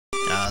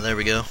There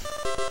we go.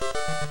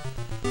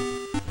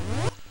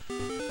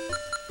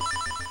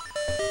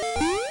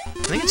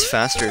 I think it's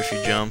faster if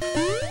you jump.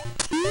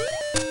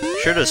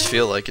 Sure does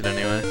feel like it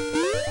anyway.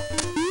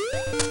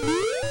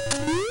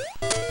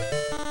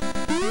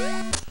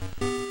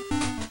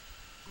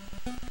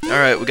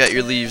 Alright, we got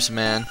your leaves,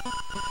 man.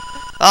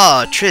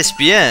 Ah, très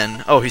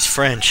bien. Oh, he's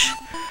French.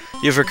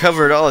 You've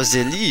recovered all of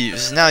the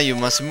leaves. Now you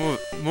must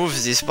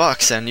move this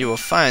box and you will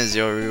find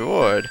your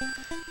reward.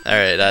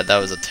 Alright, that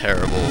was a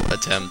terrible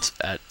attempt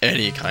at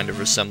any kind of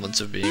resemblance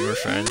of being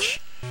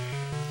French.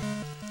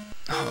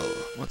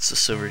 Oh, what's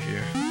this over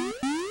here?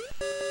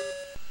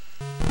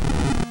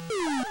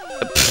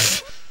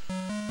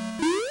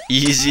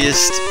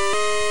 Easiest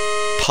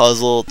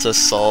puzzle to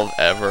solve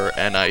ever,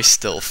 and I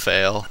still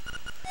fail.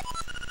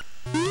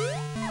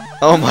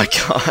 Oh my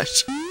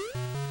gosh.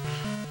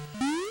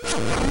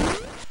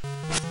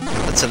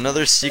 That's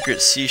another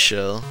secret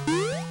seashell.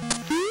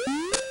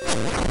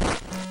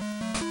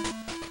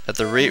 At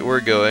the rate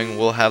we're going,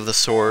 we'll have the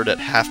sword at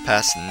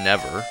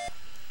never.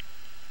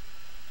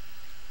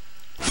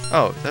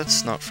 Oh,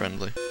 that's not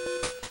friendly.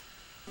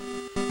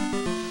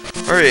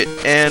 Alright,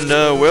 and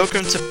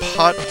welcome to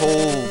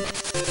Pothole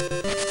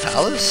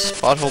Palace?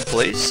 Pothole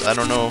Place? I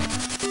don't know.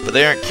 But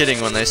they aren't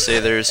kidding when they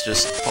say there's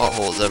just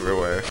potholes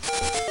everywhere.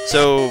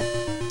 So,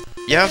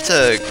 you have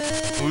to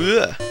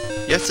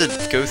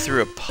go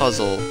through a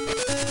puzzle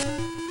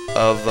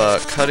of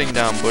cutting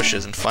down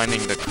bushes and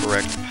finding the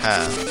correct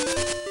path.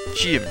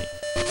 Jimmy.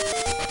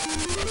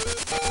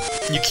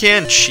 You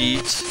can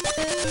cheat,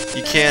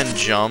 you can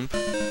jump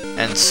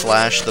and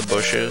slash the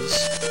bushes.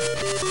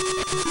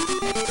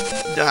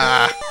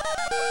 Ah!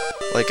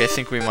 Like, I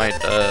think we might,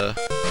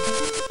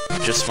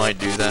 just might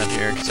do that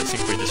here, because I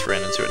think we just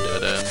ran into a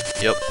dead end.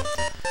 Yep.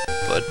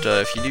 But,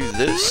 if you do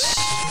this,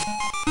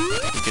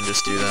 you can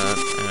just do that,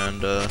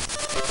 and,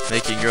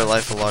 making your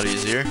life a lot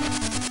easier.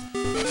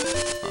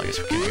 Well, I guess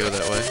we can go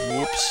that way.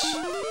 Whoops.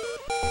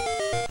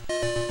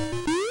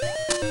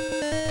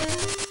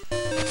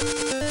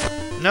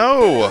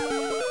 No!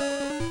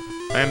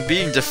 I am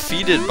being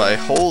defeated by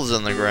holes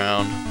in the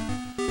ground.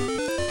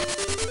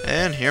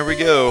 And here we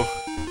go.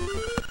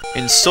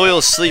 In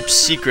soil sleep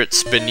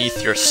secrets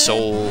beneath your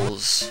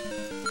souls.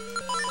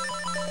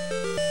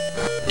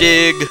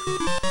 Dig!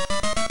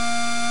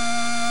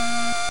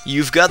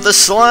 You've got the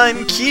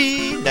slime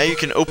key! Now you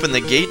can open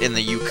the gate in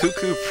the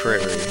Ukuku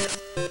Prairie.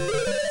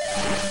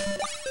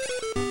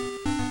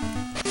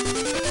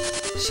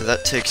 So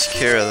that takes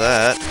care of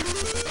that.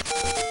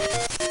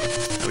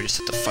 Now we just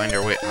have to find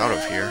our way out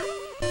of here.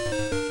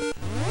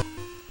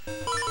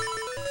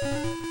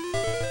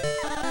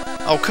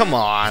 Oh, come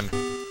on!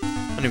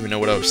 I don't even know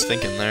what I was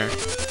thinking there.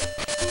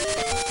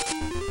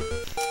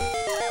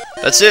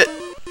 That's it!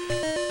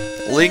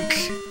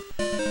 Link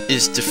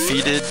is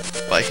defeated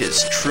by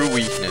his true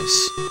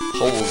weakness,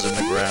 holes in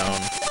the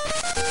ground.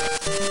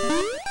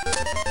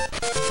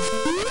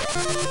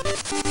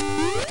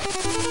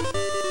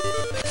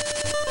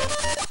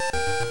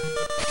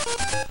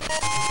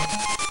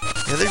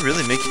 Yeah, they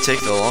really make you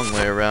take the long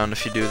way around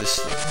if you do this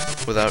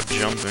without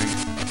jumping.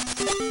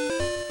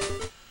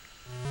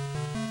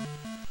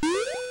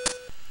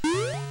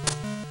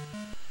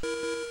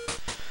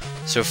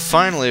 So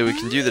finally we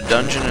can do the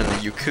dungeon in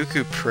the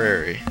Ukuku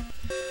Prairie.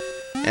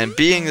 And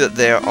being that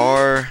there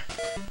are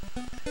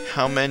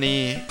how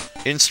many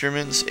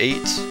instruments?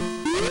 8?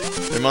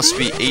 There must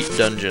be 8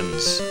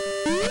 dungeons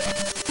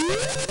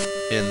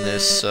in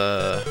this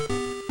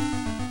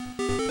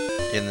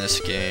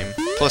game.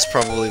 Plus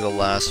probably the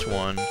last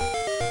one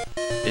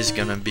is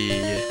gonna be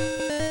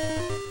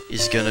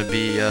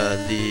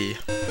the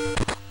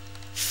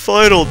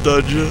final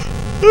dungeon.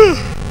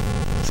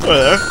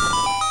 There.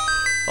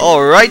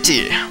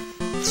 Alrighty,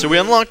 so we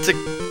unlocked the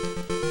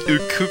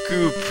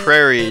Ukuku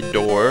Prairie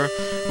door.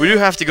 We do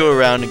have to go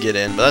around to get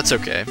in, but that's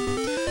okay.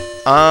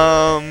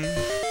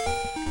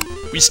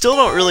 We still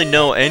don't really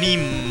know any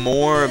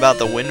more about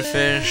the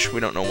windfish. We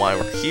don't know why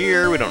we're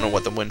here. We don't know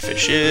what the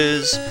windfish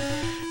is.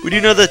 We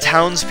do know the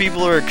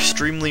townspeople are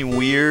extremely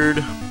weird,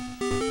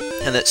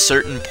 and that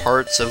certain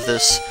parts of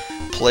this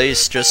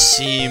place just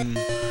seem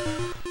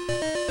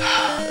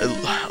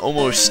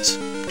almost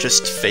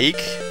just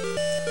fake.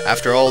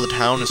 After all, the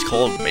town is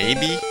called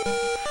Maybe.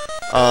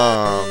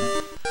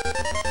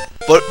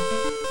 But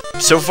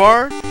so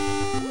far,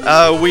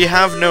 we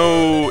have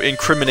no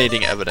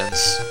incriminating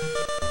evidence.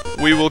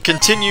 We will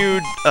continue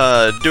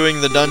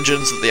doing the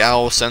dungeons that the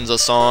owl sends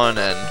us on,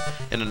 and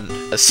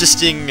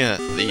assisting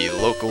the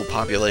local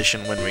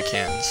population when we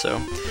can.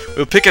 So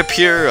we'll pick up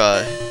here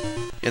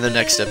in the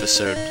next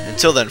episode.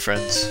 Until then,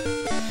 friends.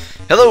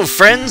 Hello,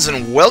 friends,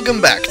 and welcome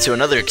back to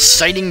another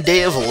exciting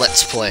day of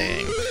Let's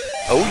Playing.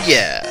 Oh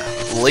yeah,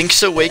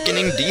 Link's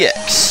Awakening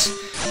DX.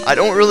 I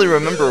don't really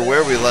remember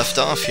where we left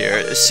off here.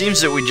 It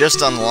seems that we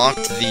just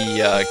unlocked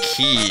the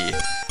key,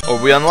 or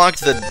we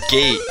unlocked the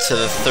gate to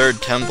the 3rd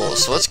temple.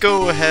 So let's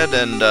go ahead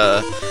and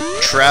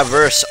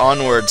traverse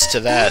onwards to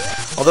that.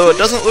 Although it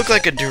doesn't look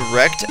like a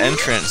direct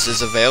entrance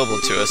is available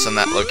to us in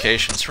that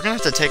location, so we're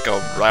gonna have to take a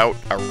route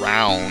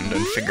around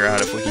and figure out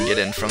if we can get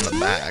in from the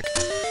back.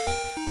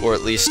 Or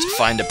at least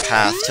find a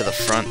path to the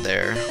front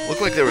there.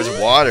 Looked like there was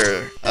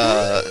water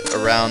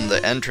around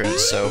the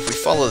entrance, so if we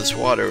follow this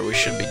water, we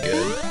should be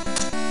good.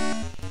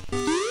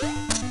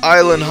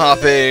 Island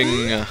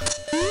hopping!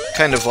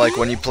 Kind of like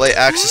when you play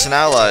Axis and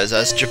Allies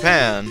as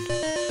Japan.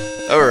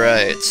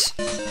 Alright.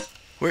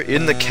 We're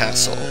in the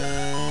castle.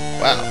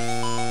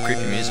 Wow.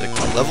 Creepy music.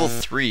 Level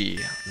 3.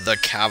 The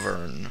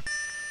Cavern.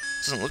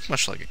 Doesn't look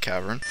much like a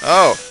cavern.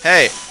 Oh!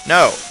 Hey!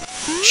 No!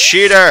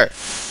 Cheater!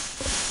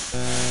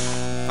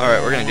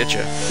 Alright, we're gonna get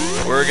you.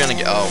 We're gonna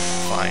get... Oh,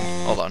 fine.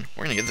 Hold on.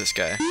 We're gonna get this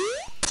guy.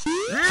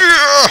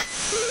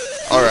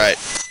 Alright.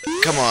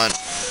 Come on.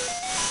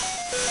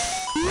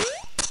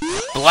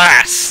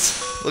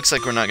 Blast! Looks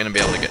like we're not gonna be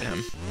able to get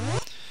him.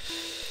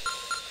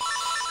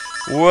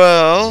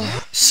 Well,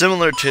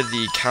 similar to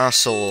the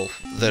castle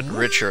that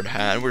Richard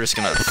had, we're just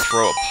gonna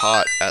throw a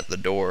pot at the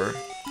door,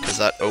 because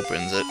that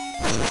opens it.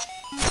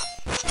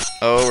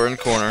 Oh, we're in a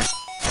corner.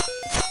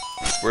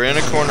 We're in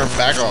a corner.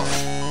 Back off.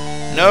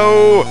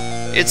 No!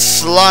 It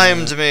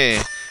slimed me!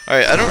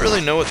 Alright, I don't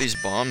really know what these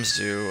bombs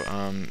do.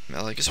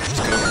 Well, I guess we're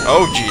just going...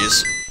 Oh,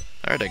 jeez.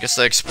 Alright, I guess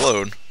they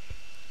explode.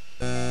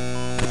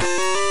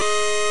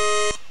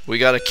 We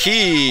got a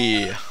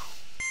key!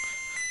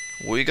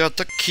 We got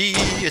the key!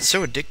 It's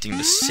so addicting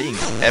to sing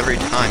every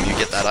time you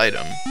get that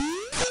item.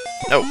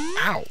 No!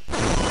 Ow!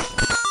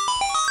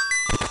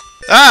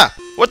 Ah!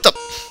 What the...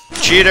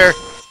 Cheater!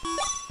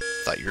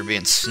 Thought you were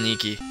being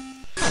sneaky.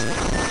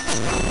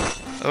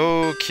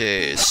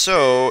 Okay,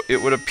 so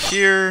it would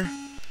appear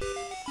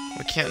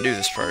we can't do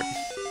this part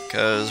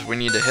because we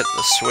need to hit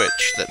the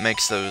switch that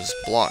makes those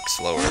blocks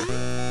lower.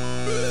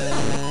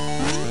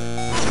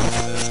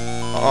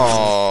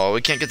 Oh,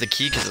 we can't get the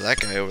key because of that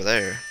guy over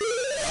there.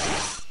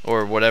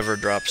 Or whatever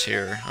drops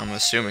here. I'm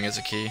assuming it's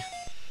a key.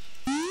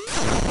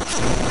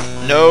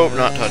 Nope,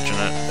 not touching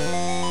it.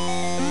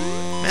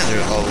 Man,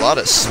 there's a lot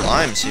of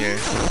slimes here.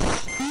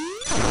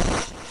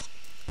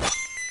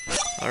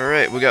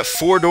 Alright, we got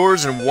 4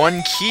 doors and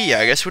 1 key.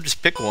 I guess we'll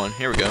just pick one.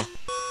 Here we go.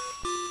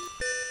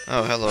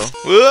 Oh, hello.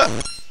 Well,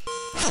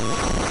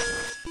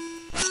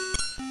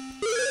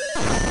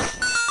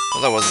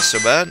 that wasn't so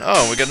bad.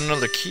 Oh, we got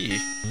another key.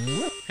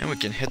 And we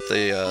can hit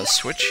the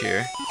switch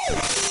here.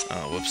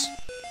 Oh, whoops.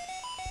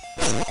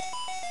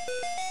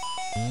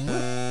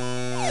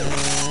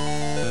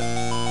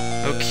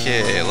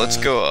 Okay, let's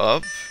go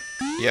up.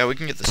 Yeah, we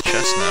can get this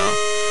chest now.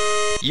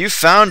 You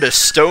found a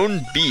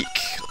stone beak.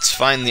 Let's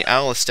find the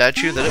owl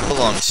statue that it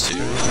belongs to.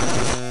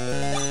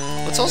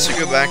 Let's also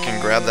go back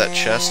and grab that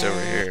chest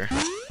over here.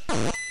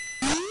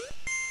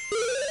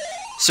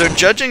 So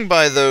judging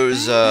by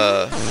those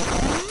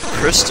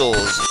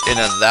crystals in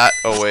a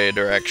that-away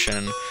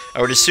direction,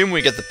 I would assume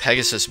we get the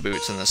Pegasus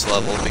boots in this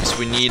level because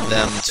we need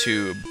them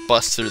to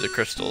bust through the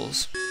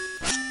crystals.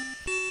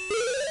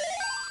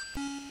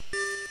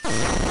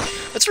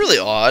 That's really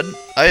odd.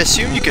 I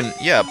assume you can,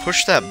 yeah,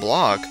 push that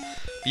block.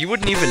 You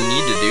wouldn't even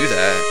need to do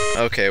that.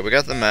 Okay, we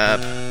got the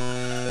map.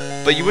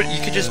 But you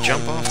could just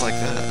jump off like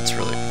that. That's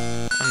really...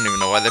 I don't even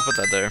know why they put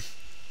that there.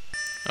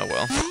 Oh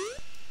well.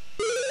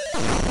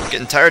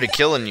 Getting tired of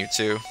killing you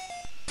two.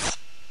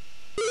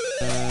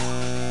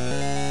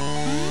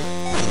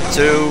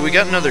 So we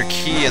got another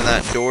key in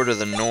that door to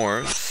the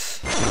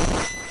north.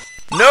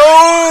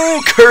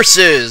 No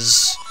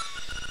curses!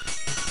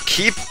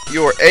 Keep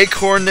your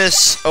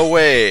acornness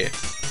away.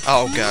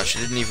 Oh gosh,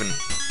 I didn't even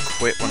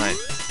quit when I...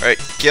 Alright,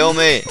 kill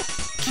me!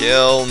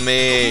 Kill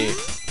me!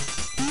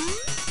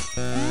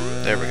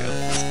 There we go.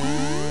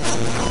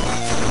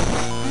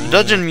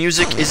 Dungeon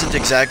music isn't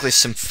exactly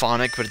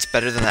symphonic, but it's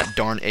better than that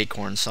darn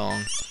acorn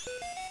song.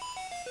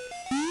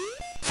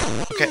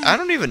 Okay, I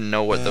don't even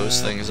know what those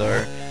things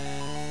are.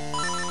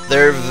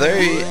 They're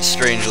very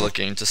strange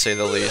looking, to say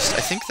the least.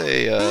 I think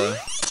they,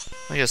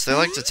 I guess they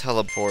like to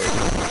teleport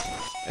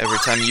every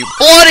time you...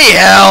 Bloody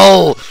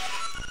hell!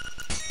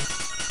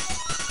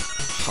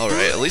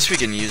 Alright, at least we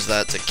can use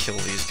that to kill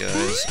these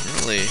guys.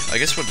 Really, I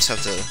guess we'll just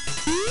have to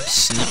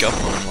sneak up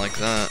on them like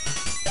that.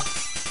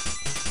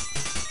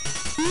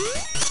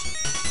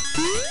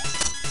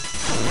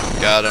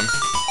 Got him.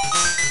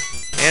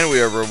 And we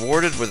are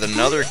rewarded with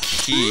another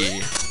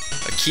key.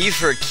 A key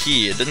for a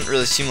key. It didn't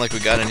really seem like we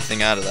got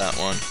anything out of that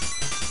one.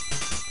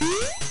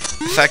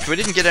 In fact, we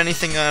didn't get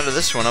anything out of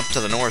this one up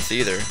to the north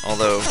either.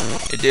 Although,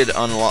 it did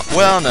unlock...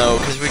 Well, no,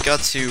 because we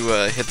got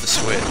to hit the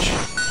switch.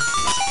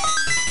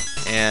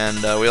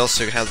 And we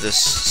also have this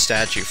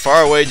statue.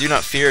 Far away, do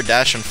not fear,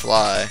 dash and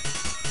fly.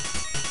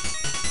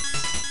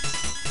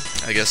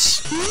 I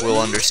guess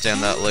we'll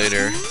understand that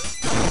later.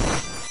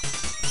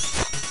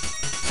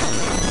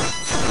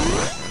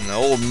 And the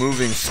old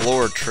moving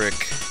floor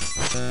trick.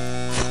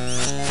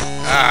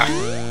 Ah!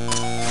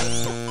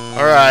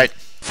 Alright.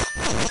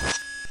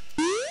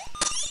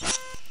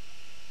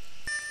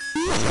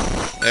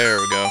 There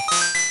we go.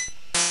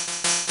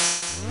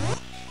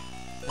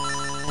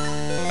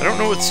 I don't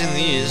know what's in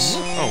these.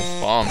 Oh,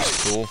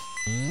 bombs, cool.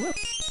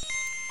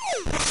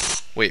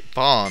 Wait,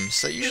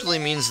 bombs? That usually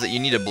means that you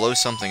need to blow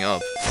something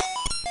up.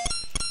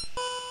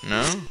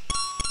 No?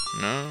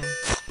 No?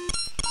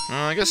 No,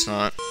 I guess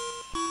not.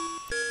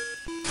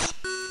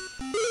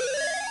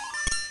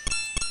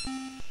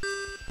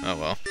 Oh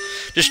well.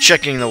 Just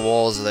checking the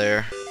walls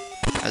there.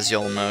 As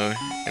y'all know,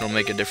 it'll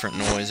make a different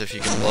noise if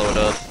you can blow it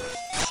up.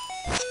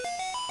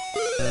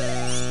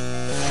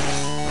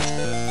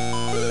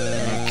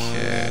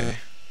 Okay.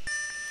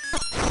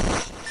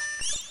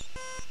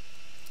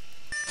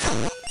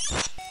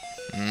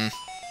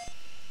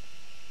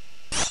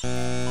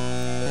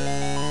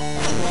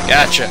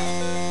 Gotcha.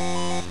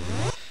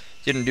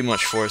 Didn't do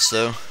much for us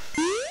though.